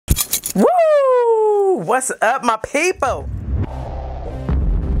Woo! What's up, my people?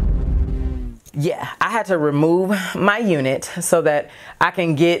 Yeah, I had to remove my unit so that I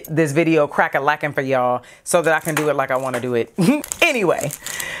can get this video crack-a-lacking for y'all so that I can do it like I want to do it. Anyway,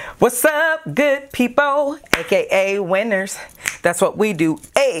 what's up, good people, aka winners? That's what we do.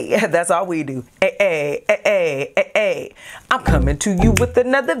 Hey, that's all we do. Hey. I'm coming to you with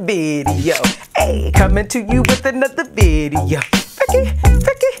another video. Hey, coming to you with another video.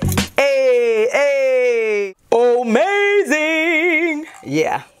 Fricky. Hey. Amazing.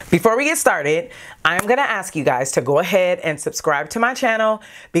 Yeah. Before we get started, I'm gonna ask you guys to go ahead and subscribe to my channel,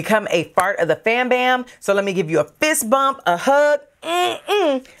 become a part of the fam bam. So let me give you a fist bump, a hug,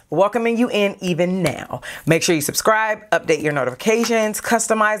 welcoming you in even now. Make sure you subscribe, update your notifications,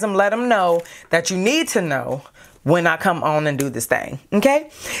 customize them, let them know that you need to know when I come on and do this thing, okay?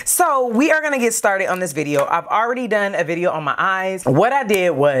 So we are gonna get started on this video. I've already done a video on my eyes. What I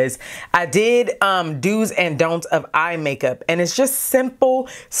did was I did do's and don'ts of eye makeup, and it's just simple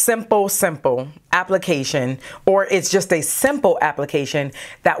application, or it's just a simple application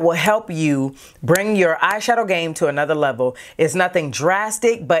that will help you bring your eyeshadow game to another level. It's nothing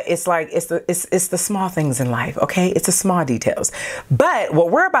drastic, but it's like it's the small things in life, okay? It's the small details. But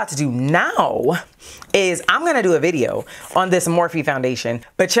what we're about to do now is I'm gonna do a video on this Morphe foundation,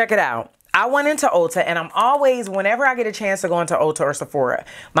 but check it out. I went into Ulta, and I'm always, whenever I get a chance to go into Ulta or Sephora,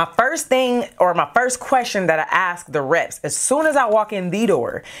 my first thing or my first question that I ask the reps as soon as I walk in the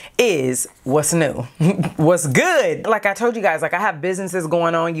door is, what's new? What's good? Like I told you guys, like I have businesses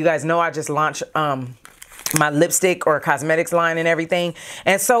going on. You guys know I just launched my lipstick or cosmetics line and everything.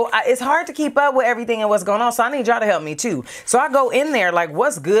 And so it's hard to keep up with everything and what's going on. So I need y'all to help me too. So I go in there like,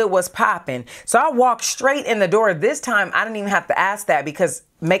 what's good, what's popping? So I walk straight in the door. This time I didn't even have to ask that because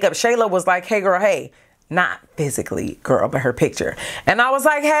Makeup Shayla was like, hey girl, hey, not physically girl, but her picture. And I was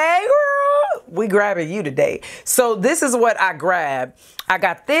like, hey girl, we grabbing you today. So this is what I grabbed. I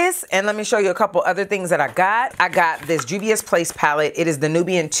got this, and let me show you a couple other things that I got. I got this Juvia's Place palette. It is the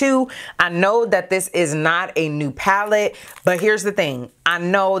Nubian 2. I know that this is not a new palette, but here's the thing. I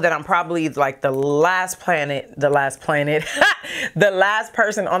know that I'm probably like the last person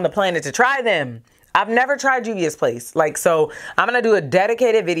on the planet to try them. I've never tried Juvia's Place. Like, so I'm going to do a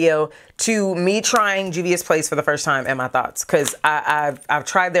dedicated video to me trying Juvia's Place for the first time and my thoughts. Cause I've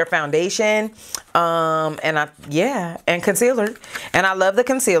tried their foundation, and concealer, and I love the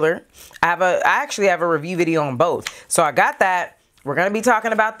concealer. I actually have a review video on both. So I got that. We're going to be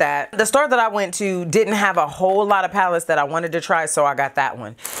talking about that. The store that I went to didn't have a whole lot of palettes that I wanted to try. So I got that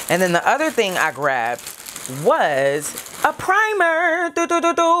one. And then the other thing I grabbed was a primer.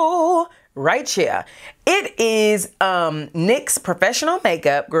 Right here. It is NYX Professional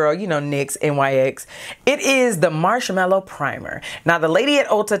Makeup, girl, you know NYX, NYX. It is the Marshmallow Primer. Now the lady at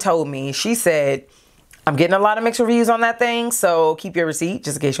Ulta told me, she said, I'm getting a lot of mixed reviews on that thing, so keep your receipt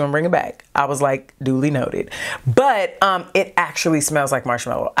just in case you want to bring it back. I was like, duly noted. But it actually smells like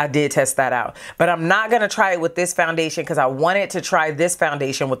marshmallow. I did test that out. But I'm not going to try it with this foundation because I wanted to try this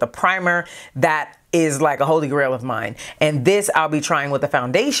foundation with a primer that is like a holy grail of mine. And this I'll be trying with a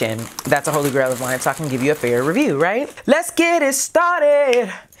foundation that's a holy grail of mine, so I can give you a fair review, right? Let's get it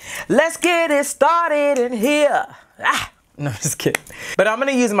started. Let's get it started in here. No, I'm just kidding. But I'm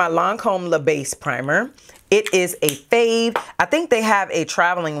gonna use my Lancome La Base primer. It is a fave. I think they have a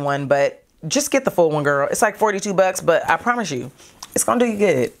traveling one, but just get the full one, girl. It's like 42 bucks, but I promise you, it's gonna do you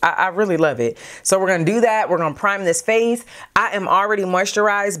good. I really love it. So we're gonna do that. We're gonna prime this face. I am already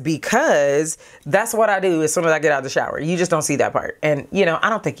moisturized because that's what I do as soon as I get out of the shower. You just don't see that part. And you know, I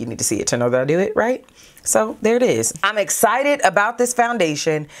don't think you need to see it to know that I do it, right? So there it is. I'm excited about this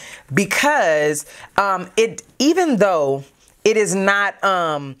foundation because even though it is not,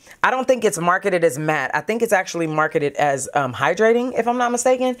 I don't think it's marketed as matte. I think it's actually marketed as hydrating, if I'm not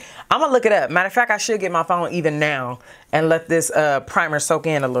mistaken. I'm gonna look it up. Matter of fact, I should get my phone even now and let this primer soak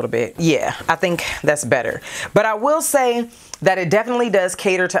in a little bit. Yeah, I think that's better. But I will say that it definitely does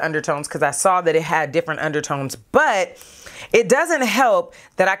cater to undertones because I saw that it had different undertones, but it doesn't help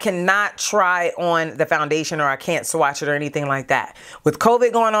that I cannot try on the foundation or I can't swatch it or anything like that. With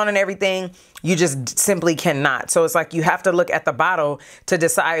COVID going on and everything, you just simply cannot. So it's like you have to look at the bottle to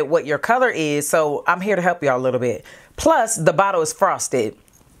decide what your color is. So I'm here to help y'all a little bit. Plus, the bottle is frosted,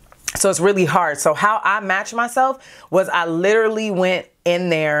 so it's really hard. So how I matched myself was I literally went in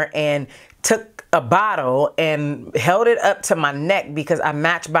there and took a bottle and held it up to my neck because I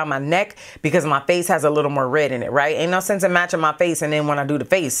match by my neck because my face has a little more red in it, right? Ain't no sense in matching my face and then when I do the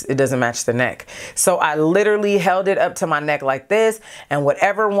face, it doesn't match the neck. So I literally held it up to my neck like this, and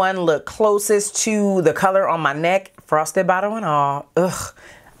whatever one looked closest to the color on my neck, frosted bottle and all, ugh,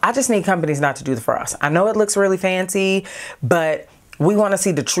 I just need companies not to do the frost. I know it looks really fancy, but we want to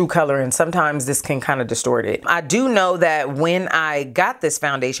see the true color, and sometimes this can kind of distort it. I do know that when I got this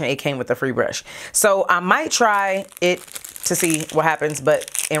foundation, it came with a free brush. So I might try it to see what happens,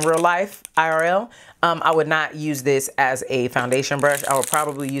 but in real life, IRL, I would not use this as a foundation brush. I would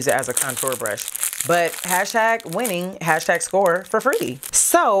probably use it as a contour brush. But hashtag winning, hashtag score for free.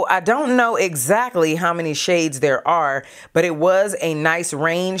 So I don't know exactly how many shades there are, but it was a nice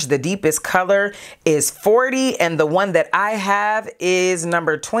range. The deepest color is 40, and the one that I have is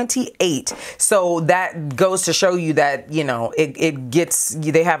number 28. So that goes to show you that, you know,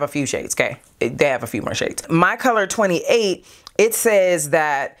 they have a few shades, okay? They have a few more shades. My color 28, it says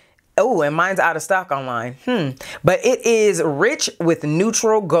that, oh, and mine's out of stock online. But it is rich with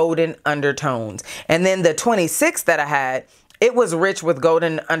neutral golden undertones. And then the 26 that I had, it was rich with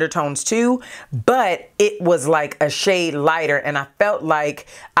golden undertones too, but it was like a shade lighter. And I felt like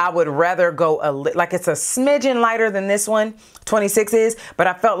I would rather go like it's a smidgen lighter than this one, 26 is. But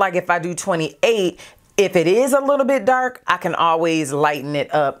I felt like if I do 28, if it is a little bit dark, I can always lighten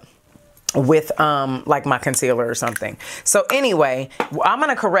it up with like my concealer or something. So anyway, I'm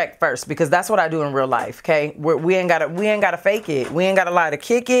gonna correct first because that's what I do in real life. Okay, we ain't gotta fake it. We ain't gotta lie to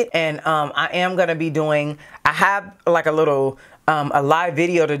kick it. And I am gonna be doing, I have like a little a live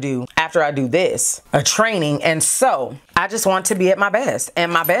video to do after I do this, a training. And so I just want to be at my best, and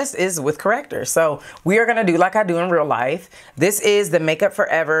my best is with corrector. So we are gonna do like I do in real life. This is the Makeup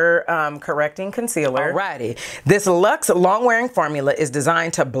Forever correcting concealer. Alrighty, this Luxe long wearing formula is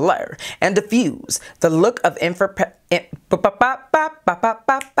designed to blur and diffuse the look of and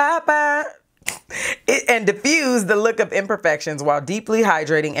diffuse the look of imperfections while deeply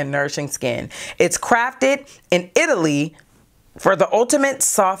hydrating and nourishing skin. It's crafted in Italy for the ultimate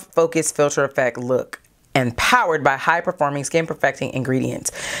soft focus filter effect look and powered by high-performing skin-perfecting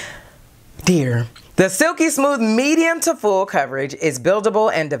ingredients. Dear, the silky smooth medium to full coverage is buildable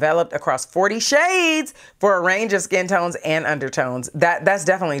and developed across 40 shades for a range of skin tones and undertones. That's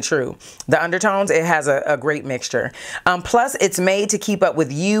definitely true. The undertones, it has a great mixture. Plus, it's made to keep up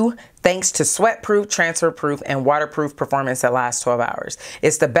with you thanks to sweat-proof, transfer-proof, and waterproof performance that lasts 12 hours.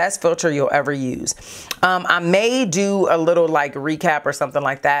 It's the best filter you'll ever use. I may do a little like recap or something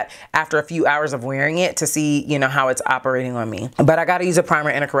like that after a few hours of wearing it to see, you know, how it's operating on me. But I gotta use a primer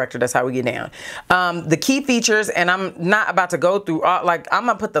and a corrector. That's how we get down. The key features, and I'm not about to go through all, like I'm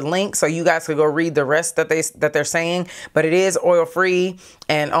gonna put the link so you guys can go read the rest that they're saying, but it is oil-free,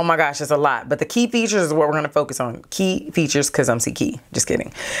 and oh my gosh, it's a lot. But the key features is what we're gonna focus on. Key features, because I'm Ckey. Just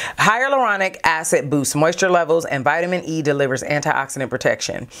kidding. Hyaluronic acid boosts moisture levels, and vitamin E delivers antioxidant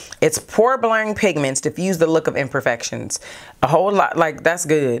protection. Its pore blurring pigments diffuse the look of imperfections. A whole lot, like that's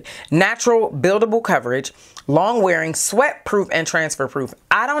good. Natural buildable coverage, long wearing, sweat proof, and transfer proof.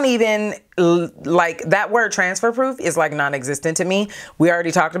 I don't even like that word transfer proof is like non-existent to me. We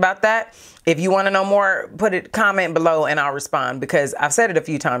already talked about that. If you want to know more, put it comment below and I'll respond because I've said it a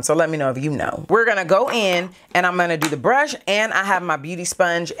few times. So let me know if you know. We're going to go in and I'm going to do the brush, and I have my beauty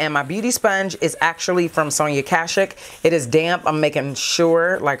sponge, and my beauty sponge is actually from Sonia Kashuk. It is damp. I'm making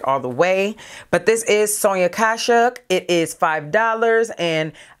sure like all the way, but this is Sonia Kashuk. It is $5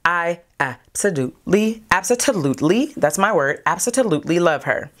 and I absolutely, that's my word, absolutely love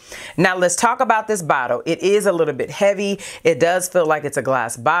her. Now let's talk about this bottle. It is a little bit heavy. It does feel like it's a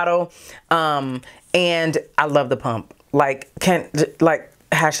glass bottle. And I love the pump. Like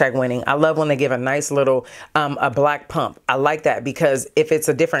hashtag winning. I love when they give a nice little, a black pump. I like that because if it's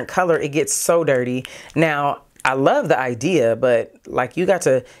a different color, it gets so dirty. Now, I love the idea, but like you got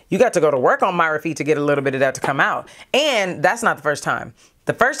to go to work on Myra feet to get a little bit of that to come out. And that's not the first time.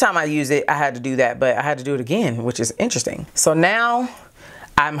 The first time I used it, I had to do that, but I had to do it again, which is interesting. So now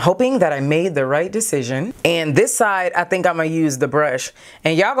I'm hoping that I made the right decision. And this side, I think I'm gonna use the brush.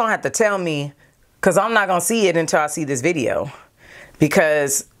 And y'all gonna have to tell me, because I'm not gonna see it until I see this video.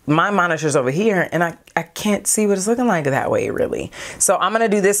 Because my monitor's over here and I can't see what it's looking like that way really. So I'm gonna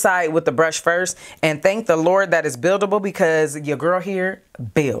do this side with the brush first, and thank the Lord that it's buildable because your girl here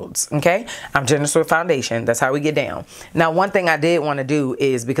builds, okay? I'm generous with foundation. That's how we get down. Now, one thing I did want to do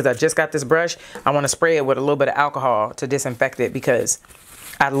is, because I just got this brush, I want to spray it with a little bit of alcohol to disinfect it because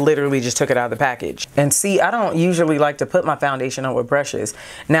I literally just took it out of the package. And see, I don't usually like to put my foundation on with brushes.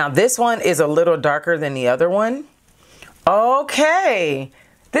 Now, this one is a little darker than the other one. Okay.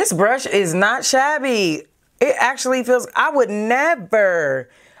 This brush is not shabby. It actually feels, I would never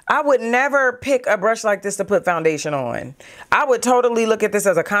pick a brush like this to put foundation on. I would totally look at this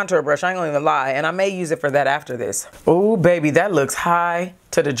as a contour brush. I ain't gonna even lie. And I may use it for that after this. Oh, baby, that looks high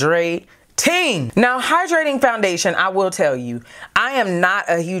to the Ting. Now, hydrating foundation, I will tell you, I am not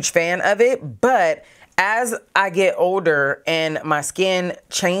a huge fan of it, but as I get older and my skin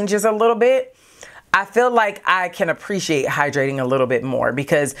changes a little bit, I feel like I can appreciate hydrating a little bit more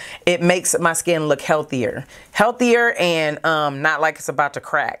because it makes my skin look healthier. Healthier and not like it's about to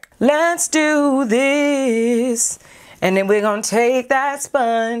crack. Let's do this. And then we're gonna take that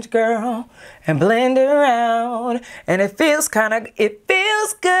sponge, girl, and blend her out. And it feels good.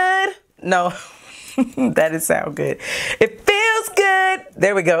 No, that didn't sound good. It feels good.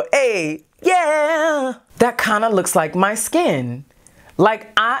 There we go. Hey, yeah. That kind of looks like my skin.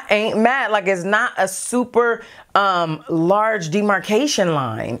 Like, I ain't mad. Like, it's not a super large demarcation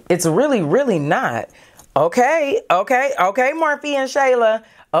line. It's really, really not. Okay, okay, okay, Morphe and Shayla.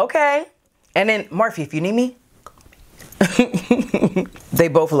 Okay. And then, Morphe, if you need me, they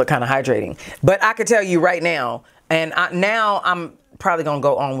both look kind of hydrating. But I could tell you right now, and now I'm probably gonna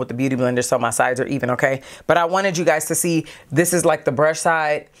go on with the beauty blender so my sides are even, okay? But I wanted you guys to see, this is like the brush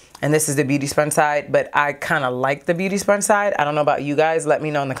side and this is the beauty sponge side, but I kind of like the beauty sponge side. I don't know about you guys, let me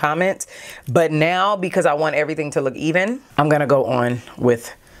know in the comments. But now, because I want everything to look even, I'm gonna go on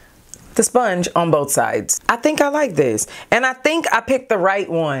with the sponge on both sides. I think I like this. And I think I picked the right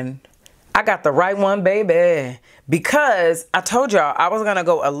one. I got the right one, baby. Because I told y'all I was gonna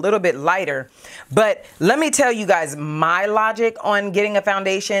go a little bit lighter. But let me tell you guys my logic on getting a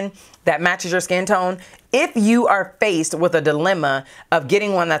foundation that matches your skin tone. If you are faced with a dilemma of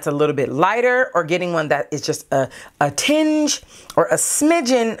getting one that's a little bit lighter or getting one that is just a tinge or a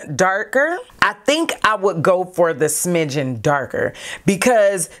smidgen darker, I think I would go for the smidgen darker,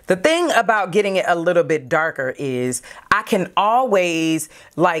 because the thing about getting it a little bit darker is I can always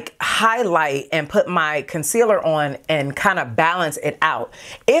like highlight and put my concealer on and kind of balance it out.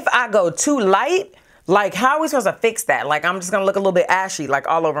 If I go too light, like, how are we supposed to fix that? Like, I'm just gonna look a little bit ashy, like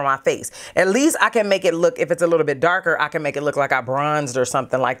all over my face. At least I can make it look, if it's a little bit darker, I can make it look like I bronzed or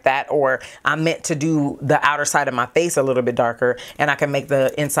something like that. Or I meant to do the outer side of my face a little bit darker and I can make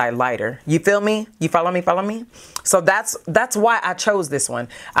the inside lighter. You feel me? You follow me? Follow me? So that's why I chose this one.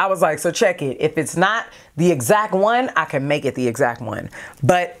 I was like, so check it. If it's not the exact one, I can make it the exact one.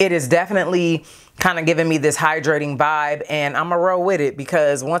 But it is definitely kind of giving me this hydrating vibe, and I'm gonna roll with it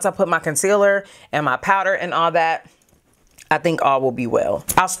because once I put my concealer and my powder and all that, I think all will be well.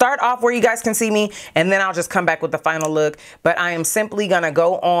 I'll start off where you guys can see me and then I'll just come back with the final look. But I am simply gonna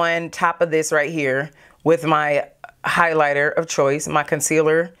go on top of this right here with my highlighter of choice, my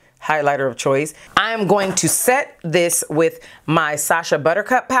concealer highlighter of choice. I am going to set this with my Sacha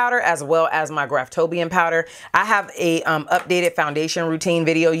Buttercup powder as well as my Graftobian powder. I have a updated foundation routine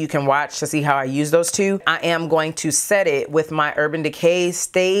video you can watch to see how I use those two. I am going to set it with my Urban Decay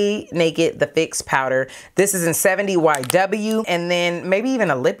Stay Naked The Fix powder. This is in 70YW, and then maybe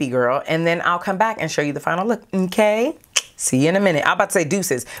even a lippy girl, and then I'll come back and show you the final look, okay? See you in a minute. I'm about to say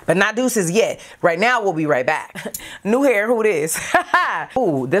deuces, but not deuces yet. Right now, we'll be right back. New hair, who this?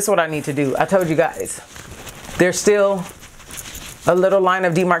 Ooh, this is what I need to do. I told you guys, there's still a little line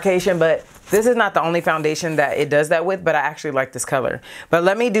of demarcation, but this is not the only foundation that it does that with, but I actually like this color. But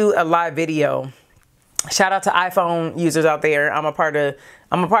let me do a live video. Shout out to iPhone users out there. I'm a part of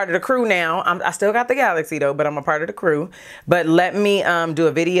the crew now. I still got the Galaxy though, but I'm a part of the crew. But let me do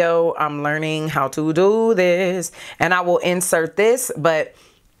a video. I'm learning how to do this, and I will insert this. But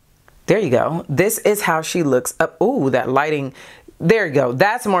there you go. This is how she looks up. Ooh, that lighting. There you go.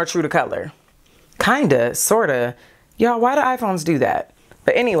 That's more true to color. Kinda, sorta. Y'all, why do iPhones do that?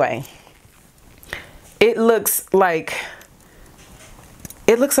 But anyway, it looks like,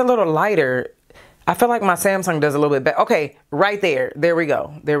 it looks a little lighter. I feel like my Samsung does a little bit better. Okay, right there. There we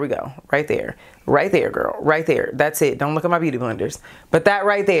go. There we go. Right there. Right there, girl. Right there. That's it. Don't look at my beauty blenders. But that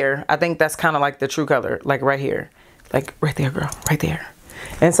right there, I think that's kind of like the true color. Like right here. Like right there, girl. Right there.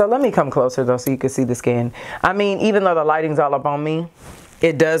 And so let me come closer though so you can see the skin. I mean, even though the lighting's all up on me,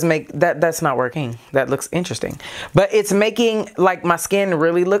 it does make, that's not working. That looks interesting. But it's making, like, my skin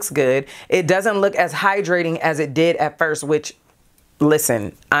really looks good. It doesn't look as hydrating as it did at first, which,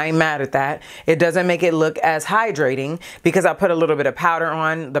 listen, I ain't mad at that. It doesn't make it look as hydrating because I put a little bit of powder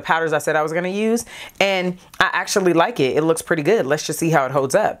on, the powders I said I was gonna use, and I actually like it. It looks pretty good. Let's just see how it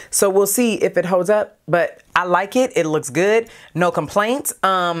holds up. So we'll see if it holds up, but I like it. It looks good. No complaints.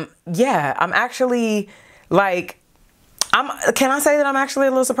 Yeah, I'm actually like, can I say that I'm actually a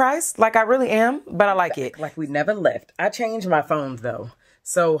little surprised? Like, I really am, but I like it. Like we never left. I changed my phones though,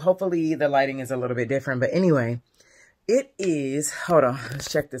 so hopefully the lighting is a little bit different. But anyway, it is, hold on,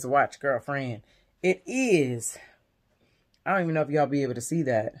 let's check this watch, girlfriend. It is, I don't even know if y'all be able to see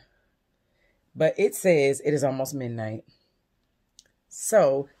that, but it says it is almost midnight.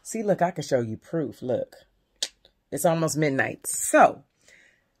 So, see, look, I can show you proof. Look, it's almost midnight. So,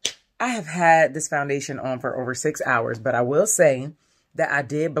 I have had this foundation on for over 6 hours, but I will say that I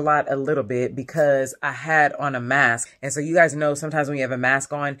did blot a little bit because I had on a mask. And so you guys know sometimes when you have a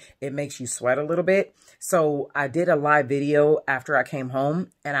mask on, it makes you sweat a little bit. So I did a live video after I came home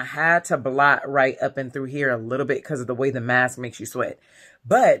and I had to blot right up and through here a little bit because of the way the mask makes you sweat.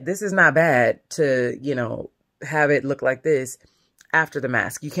 But this is not bad to, you know, have it look like this after the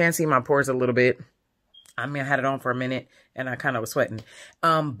mask. You can see my pores a little bit. I mean, I had it on for a minute and I kind of was sweating.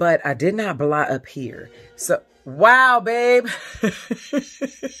 But I did not blot up here. So, wow, babe.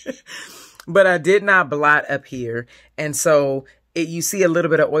 But I did not blot up here. And so you see a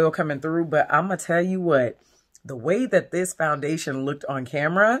little bit of oil coming through. But I'm going to tell you what, the way that this foundation looked on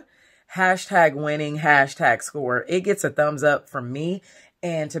camera, hashtag winning, hashtag score. It gets a thumbs up from me.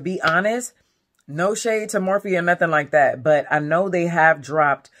 And to be honest, no shade to Morphe or nothing like that. But I know they have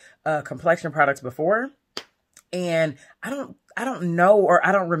dropped complexion products before. And I don't know, or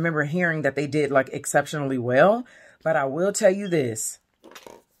I don't remember hearing that they did like exceptionally well, but I will tell you this,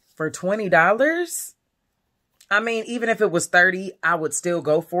 for $20, I mean, even if it was $30, I would still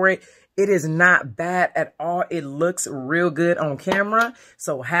go for it. It is not bad at all. It looks real good on camera.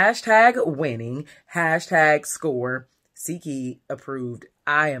 So hashtag winning, hashtag score, Ckey approved.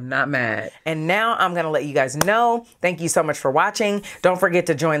 I am not mad. And now I'm going to let you guys know. Thank you so much for watching. Don't forget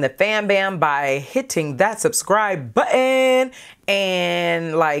to join the fam bam by hitting that subscribe button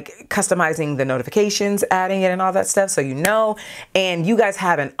and like customizing the notifications, adding it and all that stuff so you know. And you guys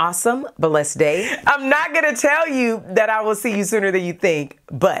have an awesome, blessed day. I'm not going to tell you that I will see you sooner than you think,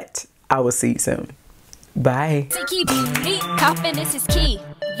 but I will see you soon. Bye. Confidence is key.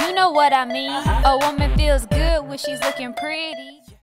 You know what I mean. A woman feels good when she's looking pretty.